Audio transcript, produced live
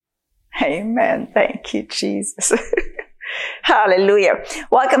Amen. Thank you, Jesus. Hallelujah.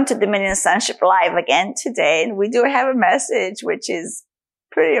 Welcome to Dominion Sonship Live again today. And we do have a message, which is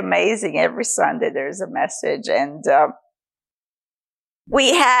pretty amazing. Every Sunday there's a message. And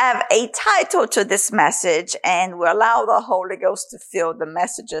we have a title to this message, and we allow the Holy Ghost to fill the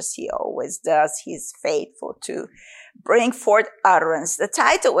messages he always does. He's faithful to bring forth utterance. The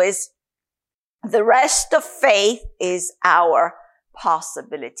title is The Rest of Faith is Our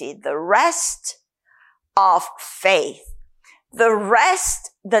Possibility. The rest of faith. The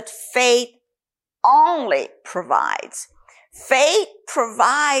rest that faith only provides. Faith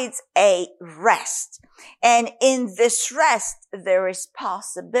provides a rest. And in this rest, there is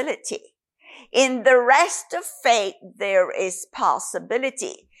possibility. In the rest of faith, there is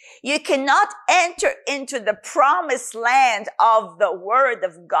possibility. You cannot enter into the promised land of the Word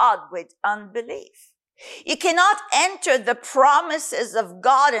of God with unbelief. You cannot enter the promises of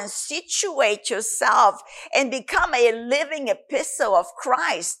God and situate yourself and become a living epistle of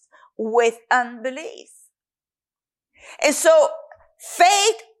Christ with unbelief. And so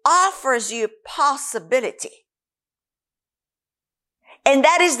faith offers you possibility. And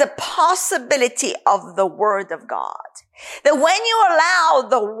that is the possibility of the Word of God. That when you allow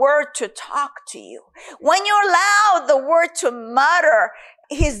the Word to talk to you, when you allow the Word to mutter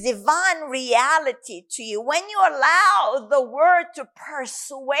His divine reality to you, when you allow the Word to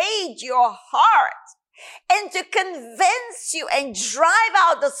persuade your heart and to convince you and drive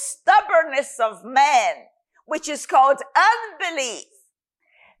out the stubbornness of man, which is called unbelief,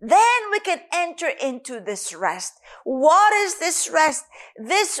 then we can enter into this rest. What is this rest?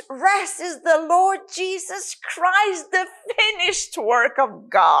 This rest is the Lord Jesus Christ, the finished work of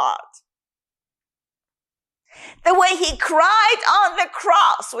God. The way He cried on the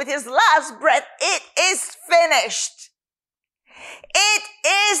cross with His last breath, it is finished. It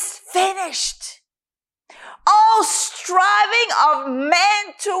is finished. All striving of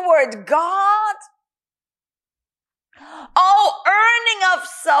man toward God, all earning of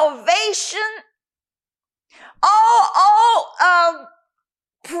salvation, all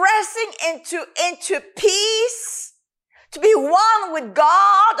pressing into peace, to be one with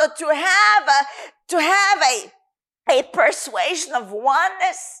God, or to have a persuasion of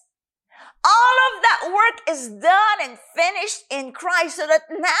oneness. All of that work is done and finished in Christ, so that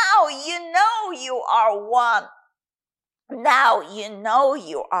now you know you are one. Now you know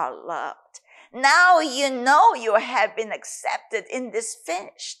you are loved. Now you know you have been accepted in this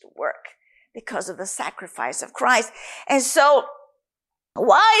finished work because of the sacrifice of Christ. And so,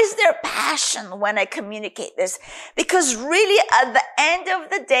 why is there passion when I communicate this? Because really, at the end of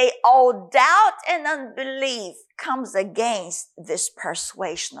the day, all doubt and unbelief comes against this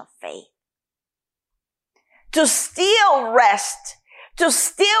persuasion of faith. To steal rest, to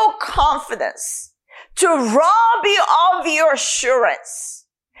steal confidence, to rob you of your assurance,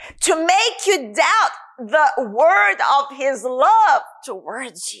 to make you doubt the word of His love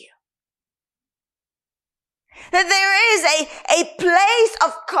towards you. That there is a place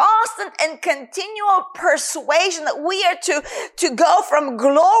of constant and continual persuasion, that we are to go from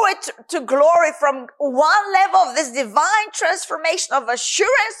glory to glory, from one level of this divine transformation of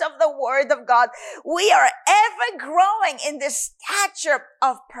assurance of the Word of God. We are ever growing in the stature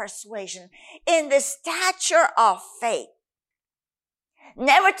of persuasion, in the stature of faith.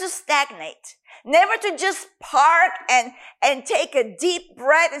 Never to stagnate. Never to just park and take a deep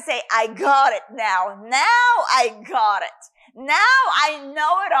breath and say, I got it now. Now I got it. Now I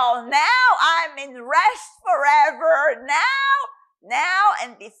know it all. Now I'm in rest forever. Now,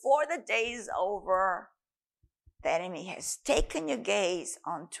 and before the day is over, the enemy has taken your gaze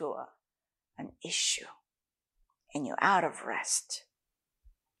onto an issue, and you're out of rest.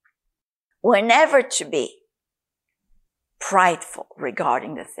 We're never to be prideful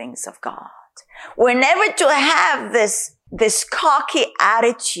regarding the things of God. We're never to have this cocky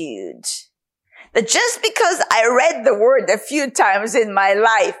attitude that just because I read the Word a few times in my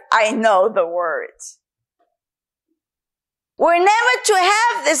life, I know the Word. We're never to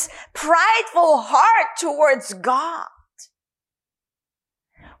have this prideful heart towards God,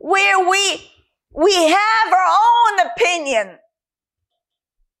 where we have our own opinion,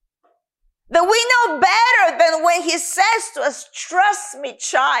 that we know better than when He says to us, trust me,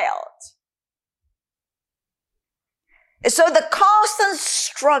 child. And so the constant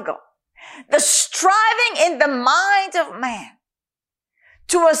struggle, the striving in the mind of man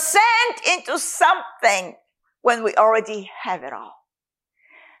to ascend into something when we already have it all.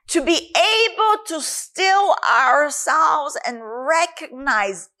 To be able to still ourselves and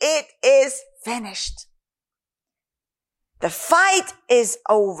recognize it is finished. The fight is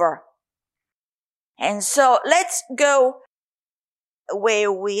over. And so let's go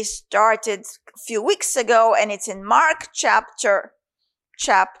where we started a few weeks ago, and it's in Mark chapter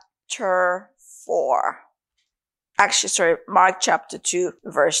 4. Actually, sorry, Mark chapter 2,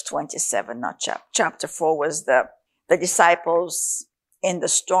 verse 27, not chapter 4 was the disciples in the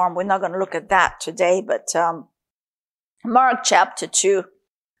storm. We're not going to look at that today, but Mark chapter 2,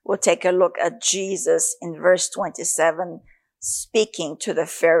 we'll take a look at Jesus in verse 27, speaking to the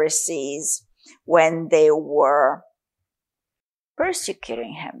Pharisees when they were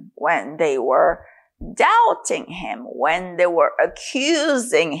persecuting him, when they were doubting him, when they were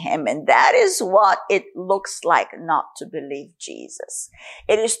accusing him. And that is what it looks like not to believe Jesus.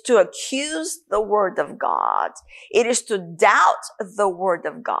 It is to accuse the word of God. It is to doubt the word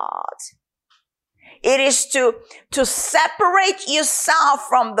of God. It is to separate yourself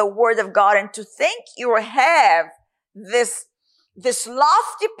from the word of God and to think you have this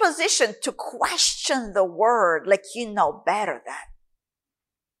lofty position to question the word like you know better than.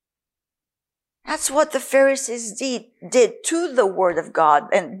 That's what the Pharisees did to the word of God,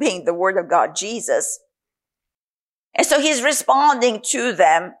 and being the word of God, Jesus. And so he's responding to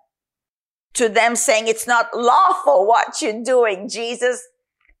them saying, it's not lawful what you're doing, Jesus.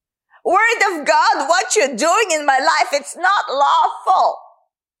 Word of God, what you're doing in my life, it's not lawful.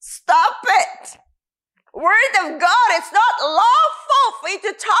 Stop it. Word of God, it's not lawful for you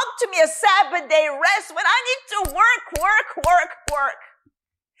to talk to me a Sabbath day rest when I need to work.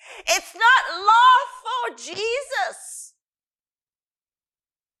 It's not lawful, Jesus,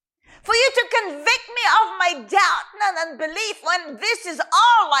 for you to convict me of my doubt and unbelief when this is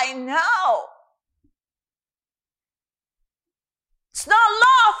all I know. It's not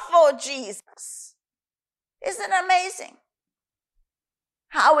lawful, Jesus. Isn't it amazing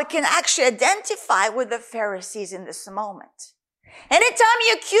how we can actually identify with the Pharisees in this moment? Anytime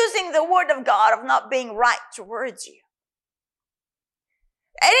you're accusing the word of God of not being right towards you,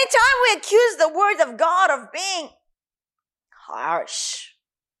 anytime we accuse the word of God of being harsh,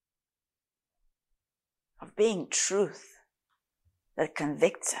 of being truth that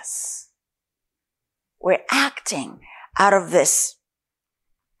convicts us, we're acting out of this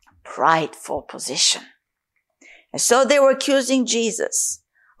prideful position. And so they were accusing Jesus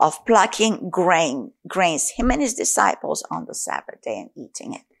of plucking grains, him and his disciples, on the Sabbath day and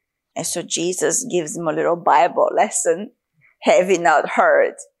eating it. And so Jesus gives them a little Bible lesson. Have you not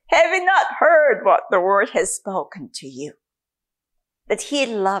heard? Have you not heard what the word has spoken to you? That he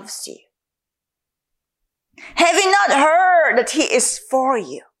loves you. Have you not heard that he is for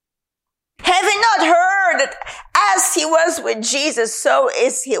you? Have you not heard that as he was with Jesus, so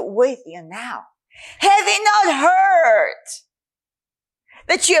is he with you now? Have you not heard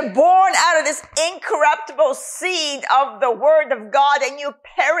that you're born out of this incorruptible seed of the word of God and you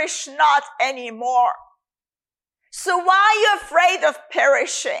perish not anymore? So why are you afraid of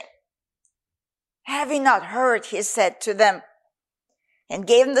perishing? Have you not heard, he said to them, and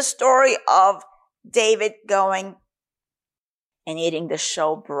gave them the story of David going and eating the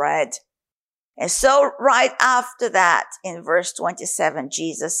showbread. And so right after that, in verse 27,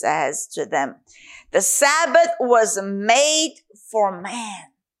 Jesus says to them, the Sabbath was made for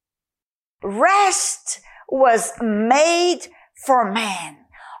man. Rest was made for man.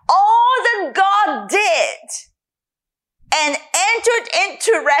 All that God did and entered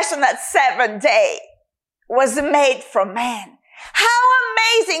into rest on that seventh day was made for man. How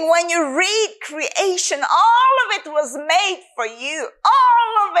amazing when you read creation, all of it was made for you.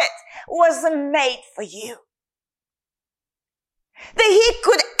 All of it was made for you. That he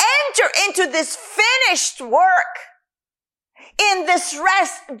could enter into this finished work in this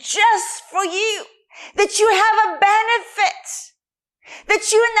rest just for you. That you have a benefit.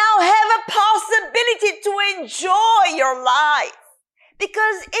 That you now have a possibility to enjoy your life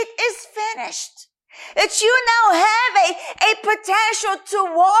because it is finished. That you now have a potential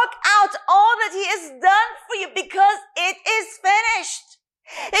to walk out all that he has done for you because it is finished.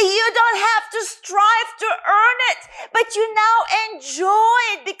 That you don't have to strive to earn it, but you now enjoy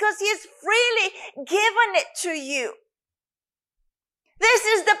it because he has freely given it to you. This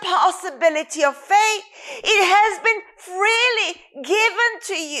is the possibility of faith. It has been freely given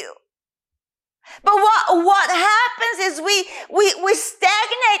to you. But what happens is we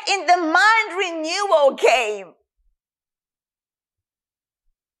stagnate in the mind renewal game.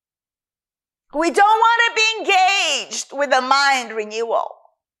 We don't want to be engaged with the mind renewal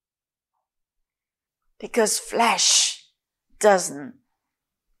because flesh doesn't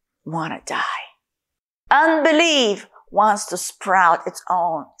want to die. Unbelief wants to sprout its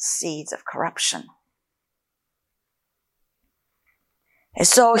own seeds of corruption. And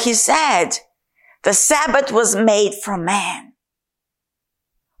so he said, The Sabbath was made for man.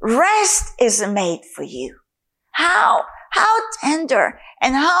 Rest is made for you. How tender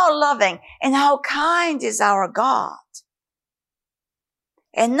and how loving and how kind is our God.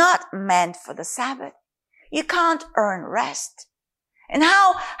 And not meant for the Sabbath. You can't earn rest. And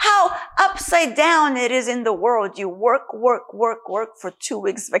how upside down it is in the world. You work for 2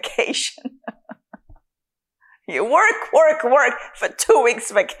 weeks vacation. You work for 2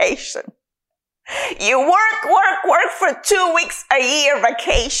 weeks vacation. You work for 2 weeks a year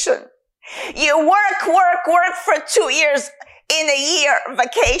vacation. You work for 2 years in a year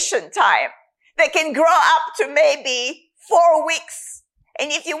vacation time. They can grow up to maybe 4 weeks.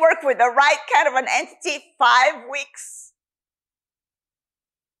 And if you work with the right kind of an entity, 5 weeks.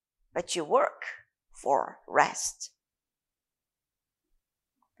 But you work for rest.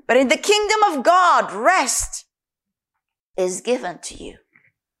 But in the kingdom of God, rest is given to you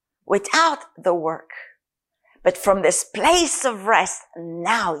without the work. But from this place of rest,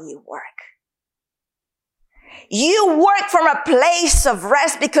 now you work. You work from a place of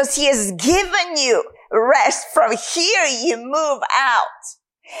rest because He has given you rest. From here you move out.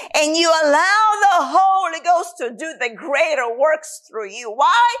 And you allow the Holy Ghost to do the greater works through you.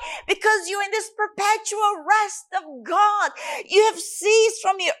 Why? Because you're in this perpetual rest of God. You have ceased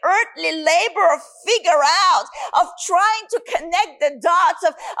from your earthly labor of figure out, of trying to connect the dots,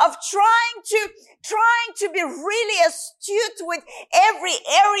 of trying to be really astute with every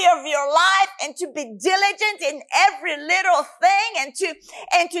area of your life and to be diligent in every little thing and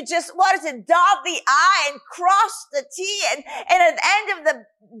to just, dot the I and cross the T and at the end of the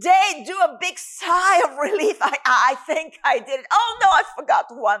day do a big sigh of relief. I think I did it. Oh no, I forgot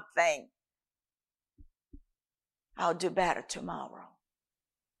one thing. I'll do better tomorrow.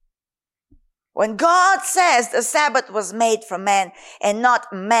 When God says the Sabbath was made for man and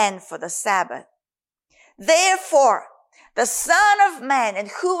not man for the Sabbath. Therefore, the Son of Man, and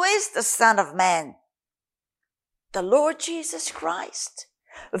who is the Son of Man? The Lord Jesus Christ.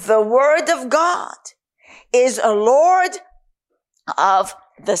 The Word of God is a Lord of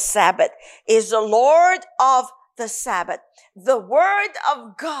the Sabbath, is the Lord of the Sabbath. The Word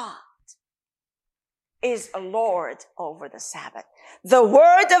of God is a Lord over the Sabbath. The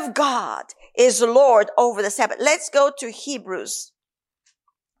Word of God is Lord over the Sabbath. Let's go to Hebrews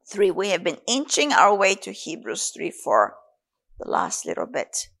 3. We have been inching our way to Hebrews 3 for the last little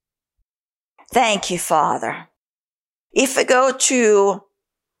bit. Thank you, Father. If we go to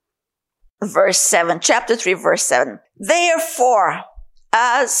verse 7, chapter 3, verse 7. Therefore,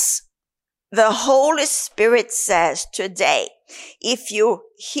 as the Holy Spirit says today, if you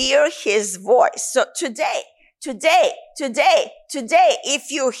hear His voice. So today,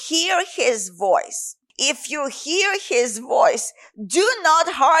 if you hear His voice, do not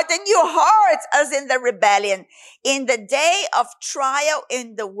harden your hearts as in the rebellion, in the day of trial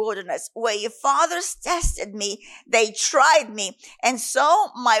in the wilderness, where your fathers tested me, they tried me, and so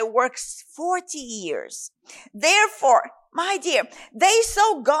my works 40 years. Therefore, my dear, they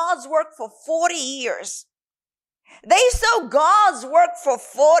saw God's work for 40 years. They saw God's work for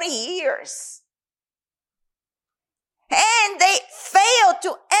 40 years. And they failed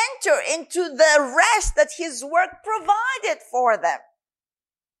to enter into the rest that His work provided for them.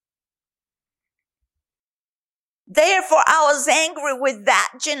 Therefore, I was angry with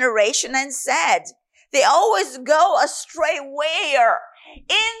that generation and said, they always go astray where?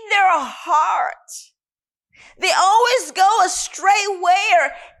 In their heart. They always go astray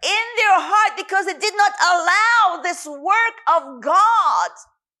where? In their heart, because they did not allow this work of God.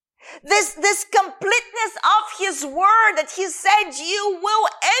 This completeness of His word that He said you will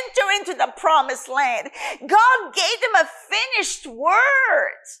enter into the promised land. God gave them a finished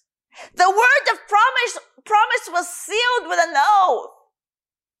word. The word of promise was sealed with an oath.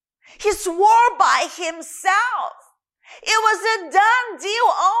 He swore by Himself. It was a done deal.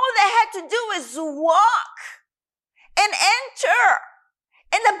 All they had to do is walk and enter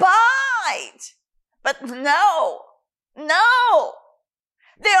and abide. But no.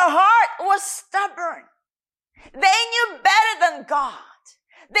 Their heart was stubborn. They knew better than God.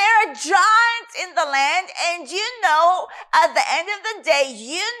 There are giants in the land, and at the end of the day,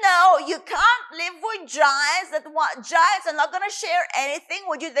 you can't live with giants. Giants are not going to share anything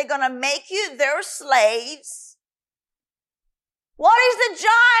with you. They're going to make you their slaves. What is the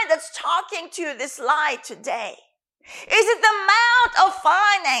giant that's talking to you this lie today? Is it the amount of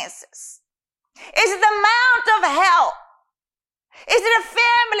finances? Is it the amount of health? Is it a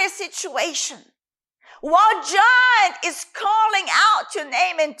family situation? What giant is calling out your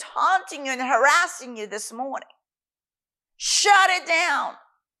name and taunting you and harassing you this morning? Shut it down.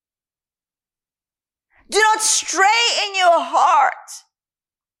 Do not stray in your heart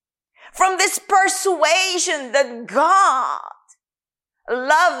from this persuasion that God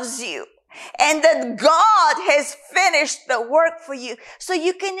loves you and that God has finished the work for you so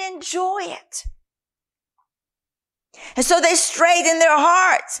you can enjoy it. And so they strayed in their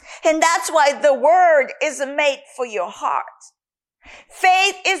hearts. And that's why the word is made for your heart.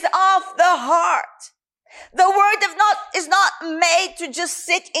 Faith is of the heart. The word is not made to just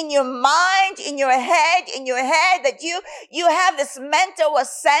sit in your mind, in your head, that you have this mental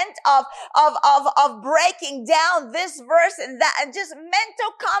assent of breaking down this verse and that, and just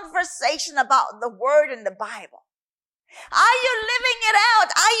mental conversation about the word in the Bible. Are you living it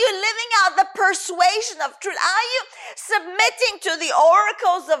out? Are you living out the persuasion of truth? Are you submitting to the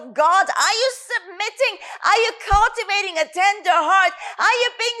oracles of God? Are you submitting? Are you cultivating a tender heart? Are you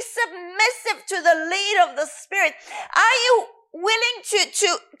being submissive to the lead of the Spirit? Are you willing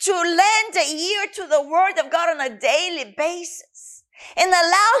to lend an ear to the word of God on a daily basis and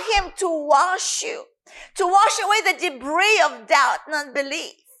allow Him to wash you, to wash away the debris of doubt and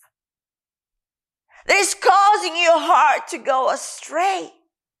unbelief that is causing your heart to go astray?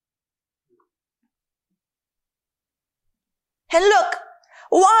 And look,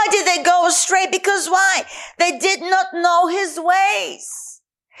 why did they go astray? Because why? They did not know His ways.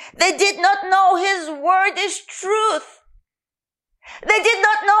 They did not know His word is truth. They did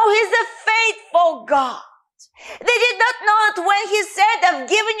not know He's a faithful God. They did not know that when He said, I've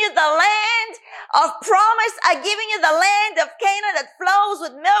given you the land of promise, I've given you the land of Canaan that flows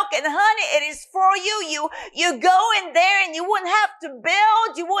with milk and honey, it is for you. You go in there and you wouldn't have to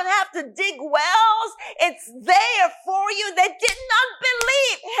build, you wouldn't have to dig wells. It's there for you. They did not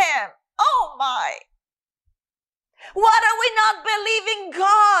believe Him. Oh my. What are we not believing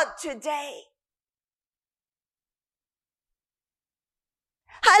God today?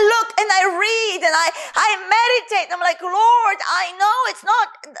 I look and I read and I meditate. I'm like, Lord, I know it's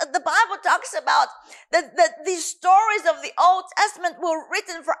not, the Bible talks about that these stories of the Old Testament were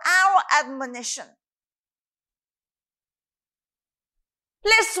written for our admonition.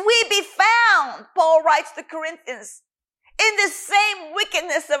 Lest we be found, Paul writes to Corinthians, in the same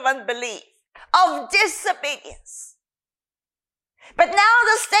wickedness of unbelief, of disobedience. But now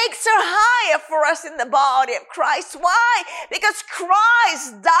the stakes are higher for us in the body of Christ. Why? Because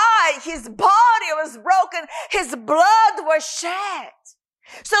Christ died. His body was broken. His blood was shed.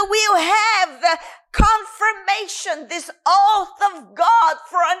 So we have the confirmation, this oath of God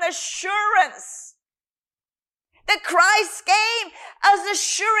for an assurance that Christ came as a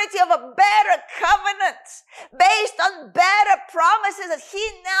surety of a better covenant based on better promises that He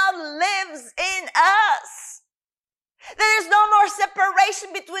now lives in us. There is no more separation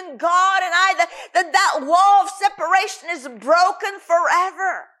between God and I. That wall of separation is broken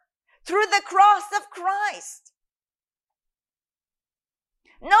forever through the cross of Christ.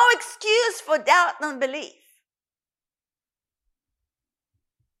 No excuse for doubt and unbelief.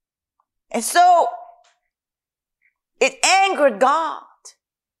 And so it angered God.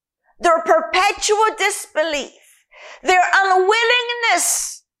 Their perpetual disbelief, their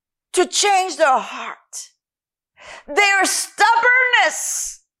unwillingness to change their heart, their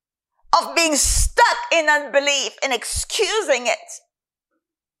stubbornness of being stuck in unbelief and excusing it.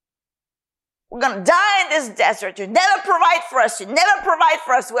 We're going to die in this desert. You never provide for us. You never provide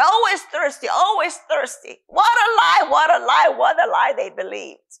for us. We're always thirsty, always thirsty. What a lie, what a lie, what a lie they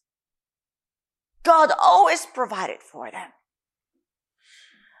believed. God always provided for them.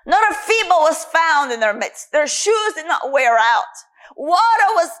 Not a feeble was found in their midst. Their shoes did not wear out. Water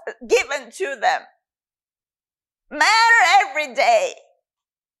was given to them. Manna every day.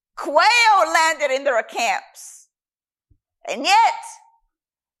 Quail landed in their camps. And yet,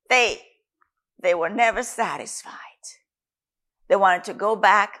 they were never satisfied. They wanted to go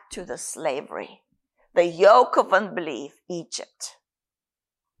back to the slavery, the yoke of unbelief, Egypt,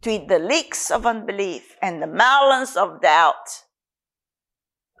 to eat the leeks of unbelief and the melons of doubt,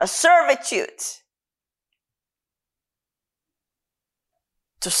 a servitude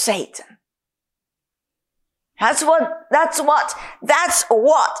to Satan. That's what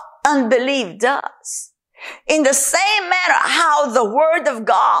unbelief does. In the same manner how the word of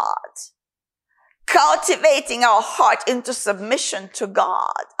God, cultivating our heart into submission to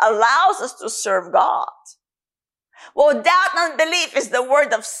God, allows us to serve God. Well, doubt and unbelief is the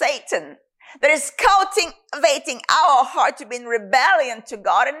word of Satan that is cultivating our heart to be in rebellion to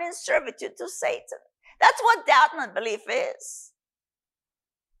God and in servitude to Satan. That's what doubt and unbelief is.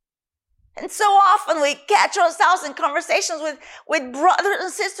 And so often we catch ourselves in conversations with brothers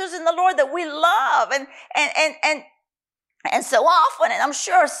and sisters in the Lord that we love. And And so often, and I'm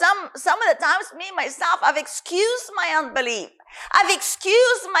sure some of the times, me, myself, I've excused my unbelief. I've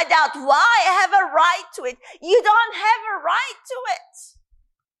excused my doubt. Why? I have a right to it. You don't have a right to it.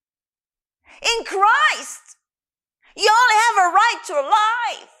 In Christ, you only have a right to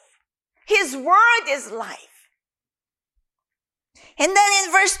life. His word is life. And then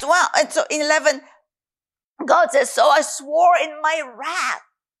in verse 12, and so in 11, God says, so I swore in my wrath.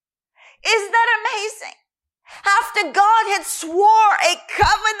 Isn't that amazing? After God had swore a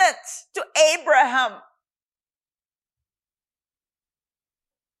covenant to Abraham,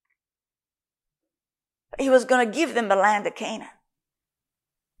 he was going to give them the land of Canaan.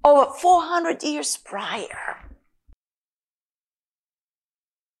 Over 400 years prior.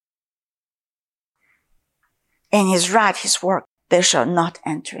 In his right, his work, they shall not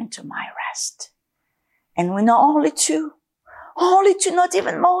enter into my rest. And we know only two, not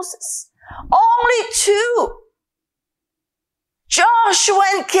even Moses. Only two. Joshua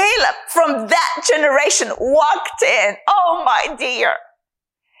and Caleb from that generation walked in. Oh, my dear.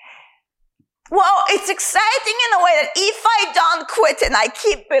 Well, it's exciting in a way that if I don't quit and I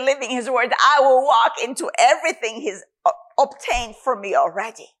keep believing his word, I will walk into everything he's obtained for me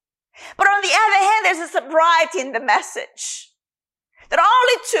already. But on the other hand, there's a sobriety in the message that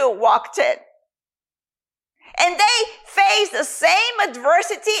only two walked in. And they faced the same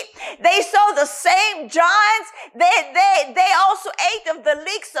adversity. They saw the same giants. They also ate of the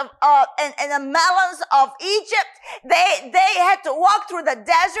leeks of and the melons of Egypt. They had to walk through the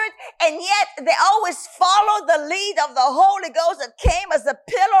desert, and yet they always followed the lead of the Holy Ghost that came as a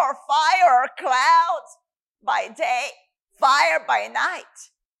pillar of fire or cloud by day, fire by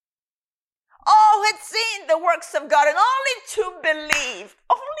night. All had seen the works of God, and only two believed.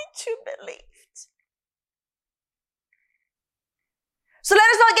 Only two believed. So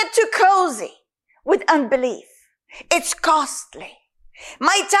let us not get too cozy with unbelief. It's costly.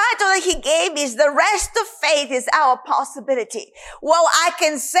 My title that he gave is The Rest of Faith is Our Possibility. Well, I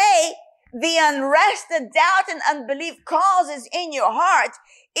can say the unrest, the doubt, and unbelief causes in your heart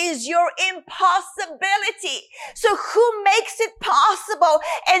is your impossibility. So who makes it possible?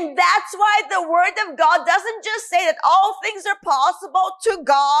 And that's why the word of God doesn't just say that all things are possible to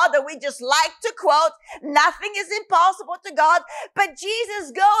God, that we just like to quote, nothing is impossible to God, but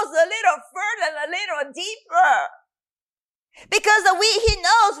Jesus goes a little further and a little deeper. Because he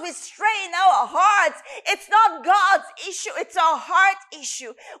knows we strain our hearts. It's not God's issue. It's a heart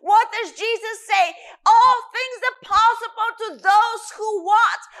issue. What does Jesus say? All things are possible to those who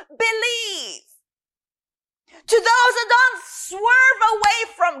what? Believe. To those that don't swerve away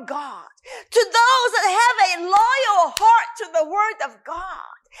from God. To those that have a loyal heart to the word of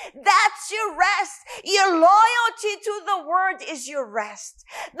God. That's your rest. Your loyalty to the word is your rest.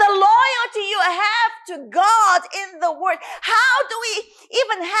 The loyalty you have to God in the word. How do we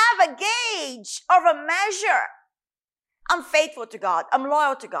even have a gauge or a measure? I'm faithful to God. I'm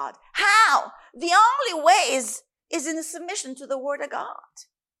loyal to God. How? The only way is in the submission to the word of God.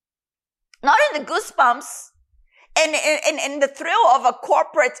 Not in the goosebumps and in the thrill of a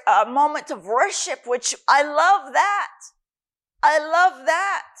corporate moment of worship, which I love that. I love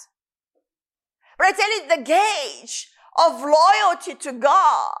that. But I tell you, the gauge of loyalty to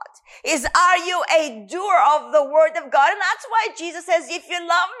God is, are you a doer of the word of God? And that's why Jesus says, if you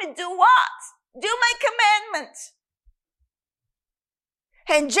love me, do what? Do my commandment.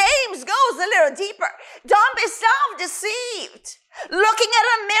 And James goes a little deeper. Don't be self-deceived. Looking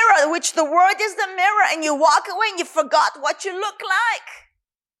at a mirror, which the word is the mirror, and you walk away and you forgot what you look like.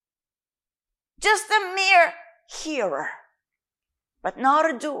 Just a mere hearer, but not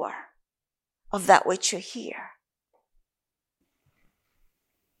a doer of that which you hear.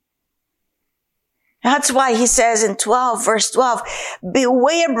 That's why he says in verse 12,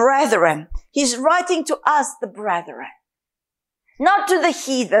 beware, brethren. He's writing to us, the brethren. Not to the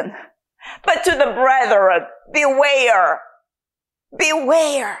heathen, but to the brethren. Beware.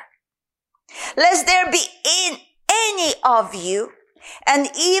 Beware. Lest there be in any of you an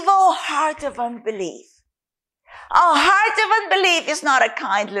evil heart of unbelief. A heart of unbelief is not a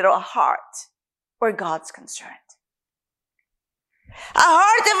kind little heart where God's concerned. A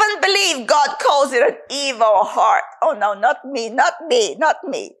heart of unbelief, God calls it an evil heart. Oh no, not me, not me, not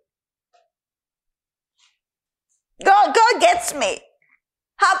me. God gets me.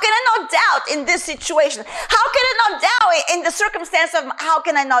 How can I not doubt in this situation? How can I not doubt in the circumstance of, how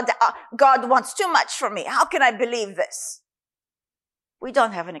can I not doubt? God wants too much from me. How can I believe this? We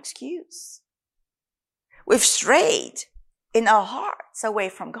don't have an excuse. We've strayed in our hearts away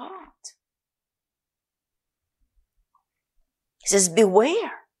from God. He says,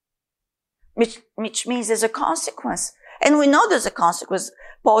 beware, which means there's a consequence. And we know there's a consequence.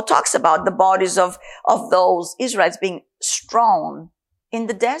 Paul talks about the bodies of those Israelites being strewn in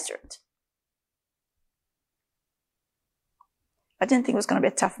the desert. I didn't think it was going to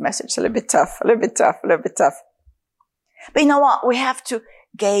be a tough message. A little bit tough. But you know what? We have to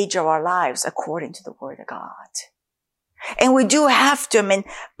gauge our lives according to the Word of God. And we do have to.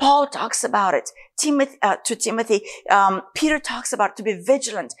 Paul talks about it. To Timothy, Peter talks about it, to be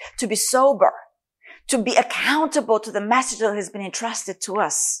vigilant, to be sober, to be accountable to the message that has been entrusted to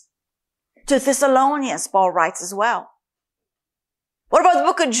us. To Thessalonians, Paul writes as well. What about the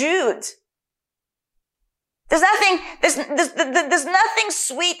book of Jude? There's nothing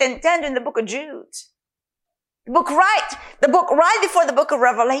sweet and tender in the book of Jude. The book right before the book of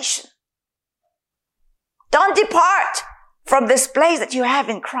Revelation. Don't depart from this place that you have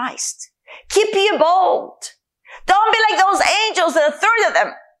in Christ. Keep your abode. Don't be like those angels that a third of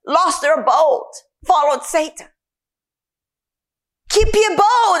them lost their abode, followed Satan. Keep your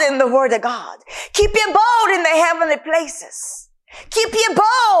abode in the Word of God. Keep your abode in the heavenly places. Keep your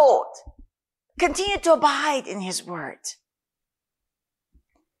abode. Continue to abide in His Word.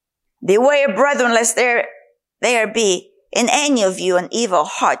 Beware, brethren, lest there be in any of you an evil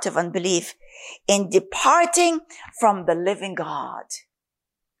heart of unbelief in departing from the living God.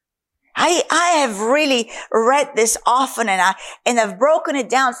 I have really read this often and I've broken it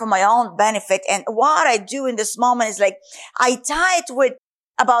down for my own benefit. And what I do in this moment is like, I tie it with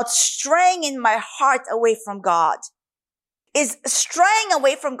about straying in my heart away from God. Is straying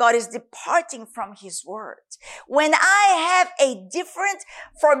away from God is departing from His Word. When I have a different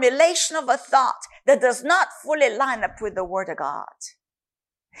formulation of a thought that does not fully line up with the Word of God.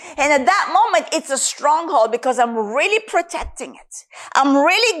 And at that moment, it's a stronghold because I'm really protecting it. I'm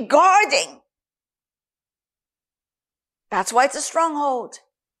really guarding. That's why it's a stronghold.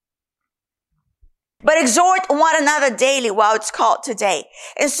 But exhort one another daily while it's called today.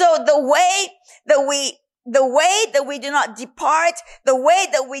 And so the way that we do not depart, the way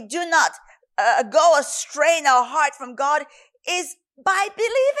that we do not go astray in our heart from God is by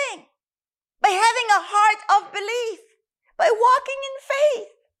believing, by having a heart of belief, by walking in faith.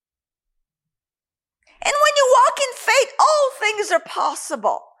 And when you walk in faith, all things are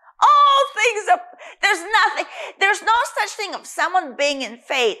possible. There's no such thing of someone being in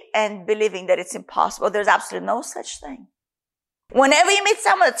faith and believing that it's impossible. There's absolutely no such thing. Whenever you meet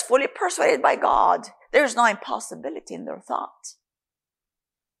someone that's fully persuaded by God, there's no impossibility in their thought.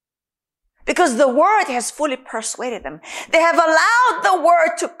 Because the Word has fully persuaded them. They have allowed the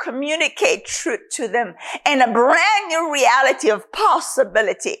Word to communicate truth to them and a brand new reality of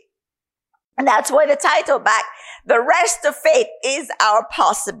possibility. And that's why the title back, The Rest of Faith, is our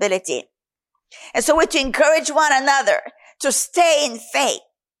possibility. And so we're to encourage one another to stay in faith,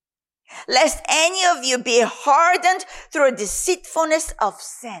 lest any of you be hardened through a deceitfulness of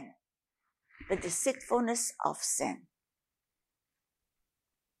sin. The deceitfulness of sin.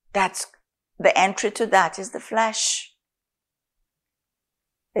 That's the entry to that is the flesh.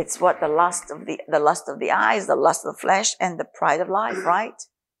 It's what the lust of the eyes, the lust of the flesh, and the pride of life, right?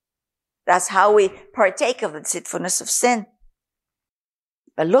 That's how we partake of the deceitfulness of sin.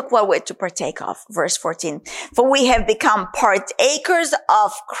 But look what we're to partake of. Verse 14. For we have become partakers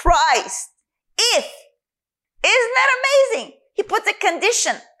of Christ. If. Isn't that amazing? He puts a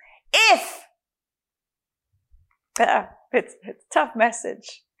condition. If. It's a tough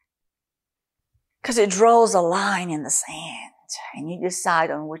message. Because it draws a line in the sand. And you decide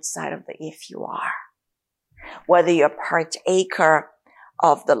on which side of the if you are. Whether you're a partaker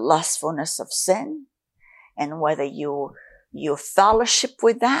of the lustfulness of sin, and whether you fellowship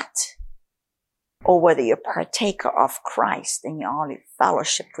with that, or whether you're a partaker of Christ and you only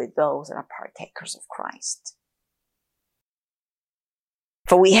fellowship with those that are partakers of Christ.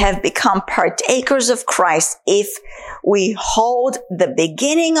 For we have become partakers of Christ if we hold the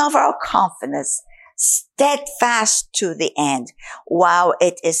beginning of our confidence steadfast to the end. While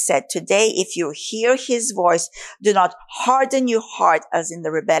it is said today, if you hear His voice, do not harden your heart as in the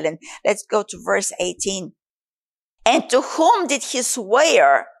rebellion. Let's go to verse 18. And to whom did He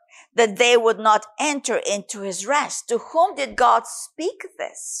swear that they would not enter into His rest? To whom did God speak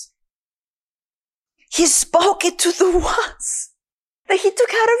this? He spoke it to the ones that He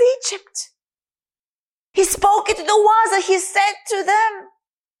took out of Egypt. He spoke it to the ones that He said to them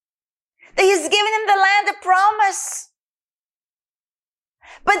that He's given them the land of promise.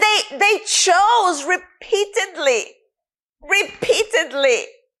 But they chose repeatedly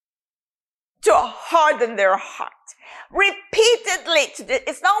to harden their heart. Repeatedly.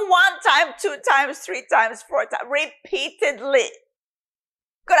 It's not one time, two times, three times, four times. Repeatedly.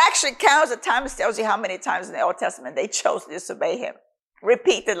 God actually counts the times, tells you how many times in the Old Testament they chose to disobey him.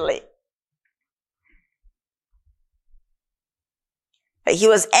 Repeatedly. But he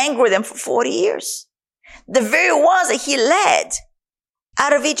was angry with them for 40 years. The very ones that he led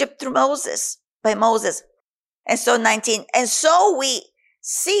out of Egypt through Moses, by Moses. And so 19. And so we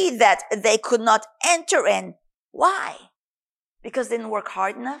see that they could not enter in. Why? Because they didn't work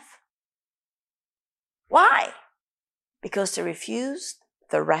hard enough? Why? Because they refused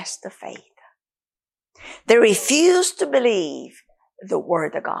the rest of faith. They refused to believe the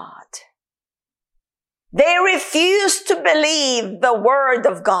word of God. They refused to believe the word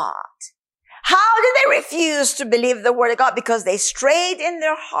of God. How did they refuse to believe the word of God? Because they strayed in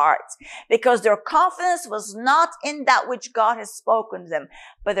their hearts. Because their confidence was not in that which God has spoken to them.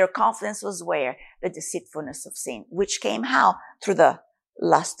 But their confidence was where? The deceitfulness of sin. Which came how? Through the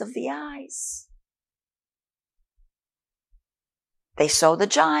lust of the eyes. They saw the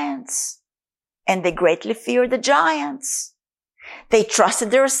giants. And they greatly feared the giants. They trusted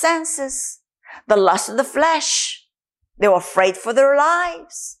their senses. The lust of the flesh. They were afraid for their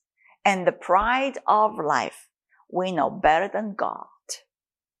lives. And the pride of life. We know better than God.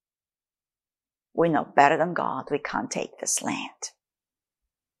 We know better than God. We can't take this land.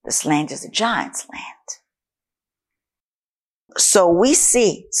 This land is a giant's land. So we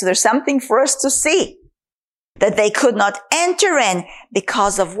see. So there's something for us to see. That they could not enter in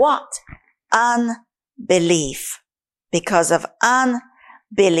because of what? Unbelief. Because of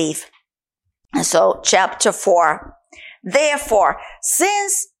unbelief. And so chapter 4. Therefore,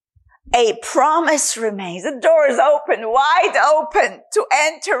 since a promise remains, the door is open, wide open to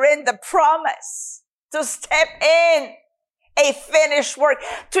enter in the promise, to step in a finished work,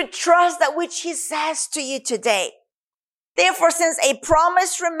 to trust that which he says to you today. Therefore, since a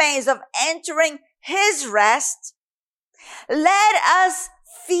promise remains of entering his rest, let us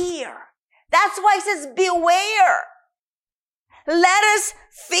fear. That's why he says, beware. Let us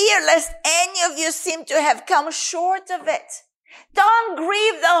fear lest any of you seem to have come short of it. Don't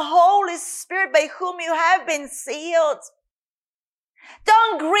grieve the Holy Spirit by whom you have been sealed.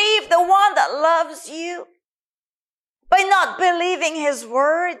 Don't grieve the one that loves you by not believing his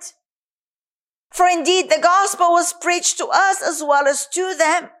word. For indeed the gospel was preached to us as well as to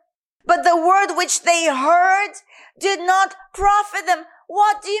them. But the word which they heard did not profit them.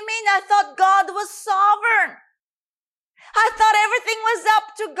 What do you mean? I thought God was sovereign. I thought everything was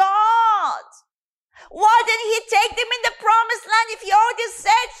up to God. Why didn't he take them in the promised land if he already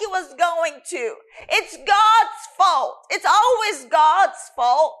said he was going to? It's God's fault. It's always God's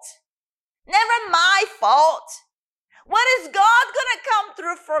fault. Never my fault. When is God going to come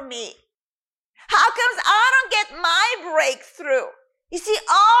through for me? How comes I don't get my breakthrough? You see,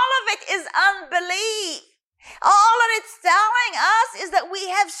 all of it is unbelief. All that it's telling us is that we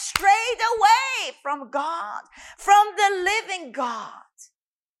have strayed away from God, from the living God,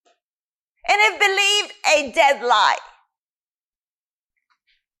 and have believed a dead lie.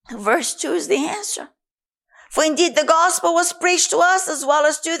 Verse 2 is the answer. For indeed the gospel was preached to us as well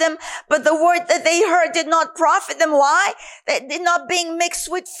as to them, but the word that they heard did not profit them. Why? They did not being mixed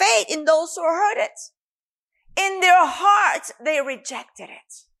with faith in those who heard it. In their hearts, they rejected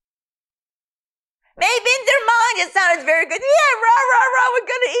it. Maybe in their mind it sounded very good. Yeah, rah, rah, rah, we're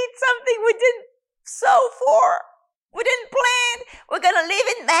going to eat something we didn't sow for. We didn't plan. We're going to live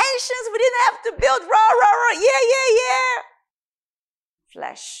in mansions. We didn't have to build rah, rah, rah. Yeah.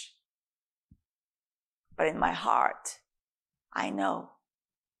 Flesh. But in my heart, I know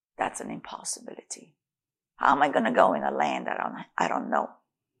that's an impossibility. How am I going to go in a land I don't know?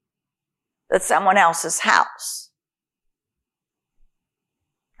 That's someone else's house.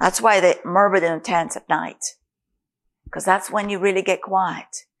 That's why they murmured in tents at night. Because that's when you really get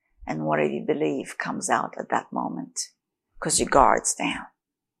quiet. And whatever you believe comes out at that moment. Because your guard's down.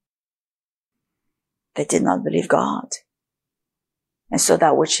 They did not believe God. And so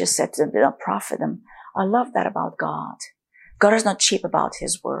that which is said to them did not profit them. I love that about God. God is not cheap about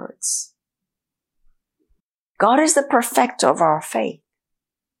his words. God is the perfecter of our faith.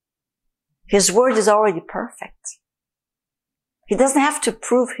 His word is already perfect. He doesn't have to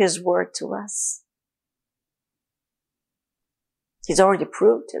prove his word to us. He's already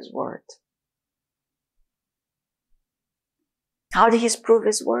proved his word. How did he prove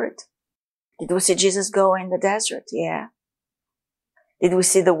his word? Did we see Jesus go in the desert? Yeah. Did we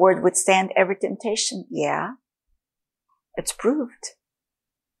see the word withstand every temptation? Yeah. It's proved.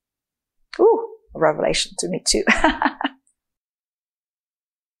 Ooh, a revelation to me too.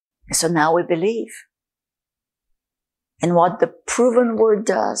 So now we believe. And what the proven word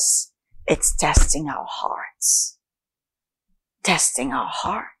does, it's testing our hearts. testing our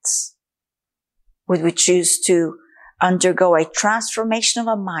hearts. Would we choose to undergo a transformation of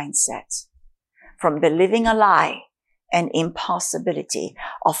a mindset from believing a lie and impossibility,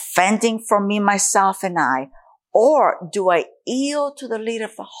 offending from me, myself, and I, or do I yield to the lead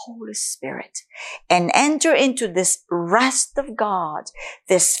of the Holy Spirit and enter into this rest of God,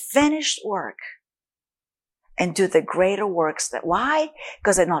 this finished work, and do the greater works? Why?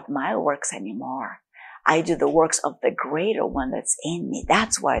 Because they're not my works anymore. I do the works of the greater one that's in me.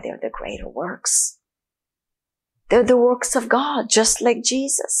 That's why they're the greater works. They're the works of God, just like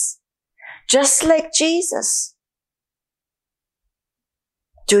Jesus. Just like Jesus.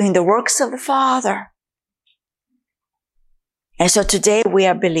 Doing the works of the Father. And so today we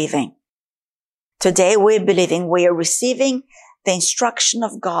are believing. Today we're believing. We are receiving the instruction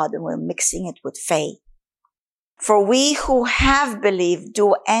of God and we're mixing it with faith. For we who have believed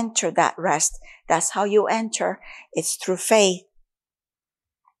do enter that rest. That's how you enter. It's through faith.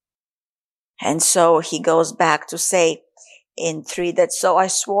 And so he goes back to say in 3 that so I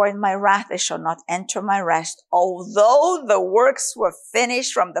swore in my wrath, they shall not enter my rest, although the works were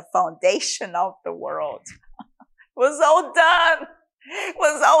finished from the foundation of the world. It was all done. It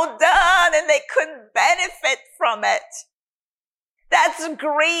was all done and they couldn't benefit from it. That's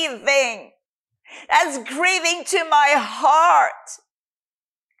grieving. That's grieving to my heart.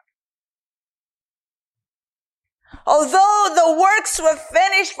 Although the works were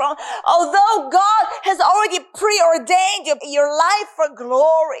finished although God has already preordained your life for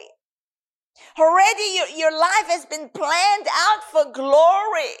glory. Already your life has been planned out for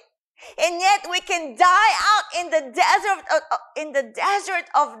glory. And yet we can die out in the desert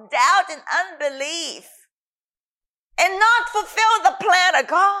of doubt and unbelief and not fulfill the plan of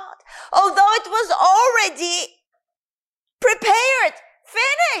God. Although it was already prepared,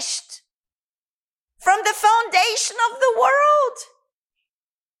 finished from the foundation of the world.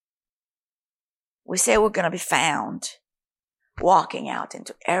 We say we're going to be found walking out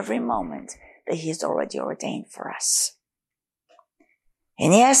into every moment that He's already ordained for us.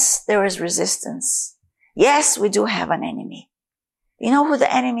 And yes, there is resistance. Yes, we do have an enemy. You know who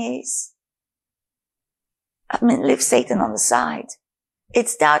the enemy is? Leave Satan on the side.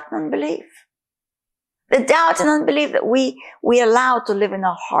 It's doubt and unbelief. The doubt and unbelief that we allow to live in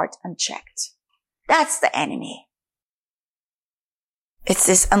our heart unchecked. That's the enemy. It's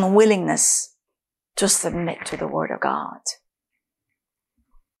this unwillingness to submit to the Word of God.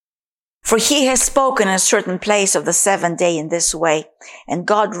 For He has spoken in a certain place of the 7th day in this way, and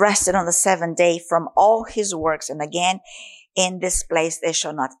God rested on the 7th day from all His works. And again, in this place they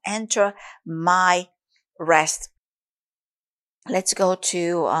shall not enter my rest. Let's go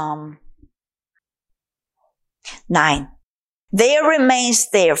to 9. There remains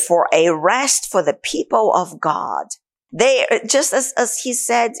therefore a rest for the people of God. There, just as He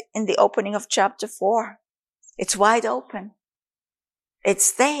said in the opening of chapter 4, it's wide open.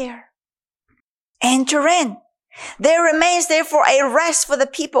 It's there. Enter in. There remains therefore a rest for the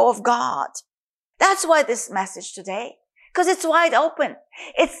people of God. That's why this message today, because it's wide open.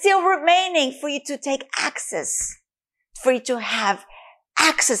 It's still remaining for you to take access, for you to have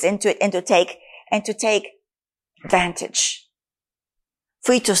access into it and to take advantage,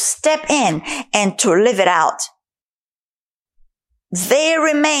 for you to step in and to live it out. There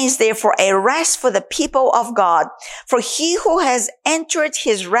remains therefore a rest for the people of God. For he who has entered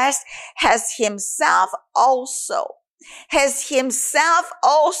his rest has himself also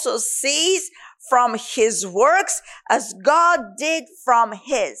ceased from his works as God did from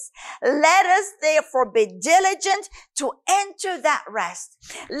his. Let us therefore be diligent to enter that rest.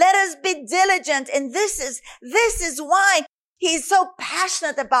 Let us be diligent. And this is why he's so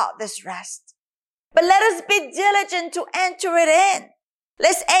passionate about this rest. But let us be diligent to enter it in.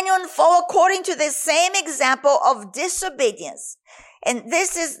 Lest anyone fall according to the same example of disobedience. And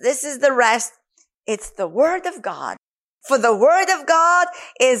this is the rest. It's the Word of God. For the Word of God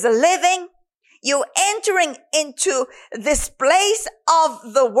is living. You entering into this place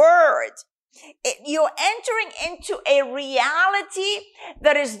of the Word. You're entering into a reality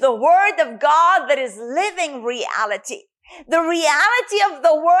that is the Word of God, that is living reality. The reality of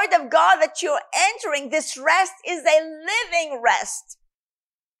the Word of God that you're entering, this rest, is a living rest.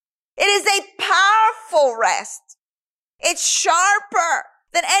 It is a powerful rest. It's sharper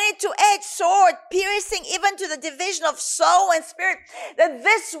than any two-edged sword, piercing even to the division of soul and spirit. That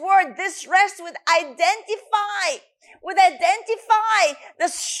this word, this rest would identify the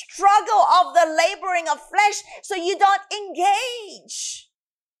struggle of the laboring of flesh, so you don't engage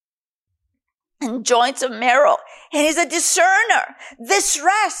in joints of marrow. And he's a discerner. This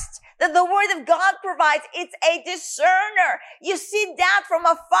rest that the word of God provides. It's a discerner. You see that from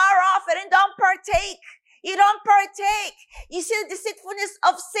afar off and don't partake. You don't partake. You see the deceitfulness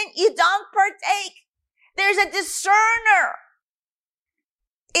of sin. You don't partake. There's a discerner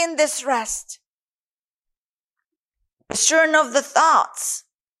in this rest. Discern of the thoughts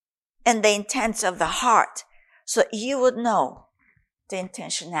and the intents of the heart, so you would know the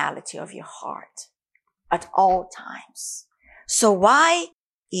intentionality of your heart at all times. So why?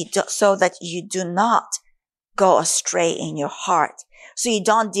 So that you do not go astray in your heart. So you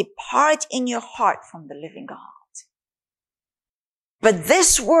don't depart in your heart from the living God. But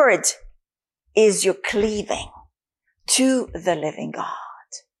this word is your cleaving to the living God.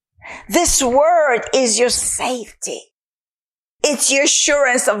 This word is your safety. It's your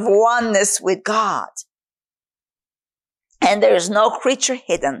assurance of oneness with God. And there is no creature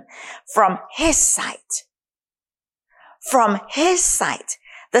hidden from his sight. From his sight,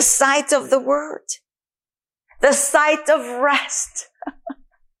 the sight of the word, the sight of rest.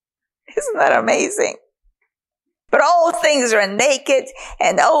 Isn't that amazing? But all things are naked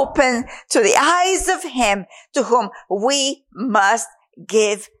and open to the eyes of him to whom we must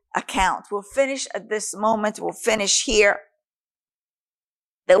give account. We'll finish at this moment. We'll finish here.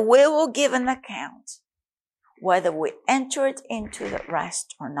 That we will give an account whether we entered into the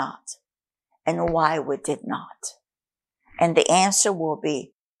rest or not, and why we did not. And the answer will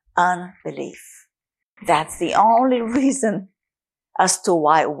be unbelief. That's the only reason as to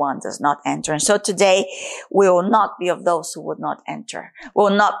why one does not enter. And so today, we will not be of those who would not enter. We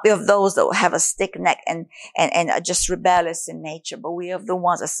will not be of those that will have a stick neck and are just rebellious in nature, but we are the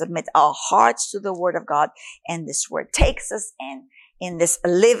ones that submit our hearts to the word of God, and this word takes us in this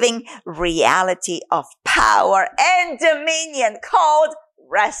living reality of power and dominion called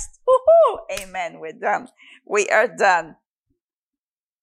rest. Woo-hoo! Amen. We're done. We are done.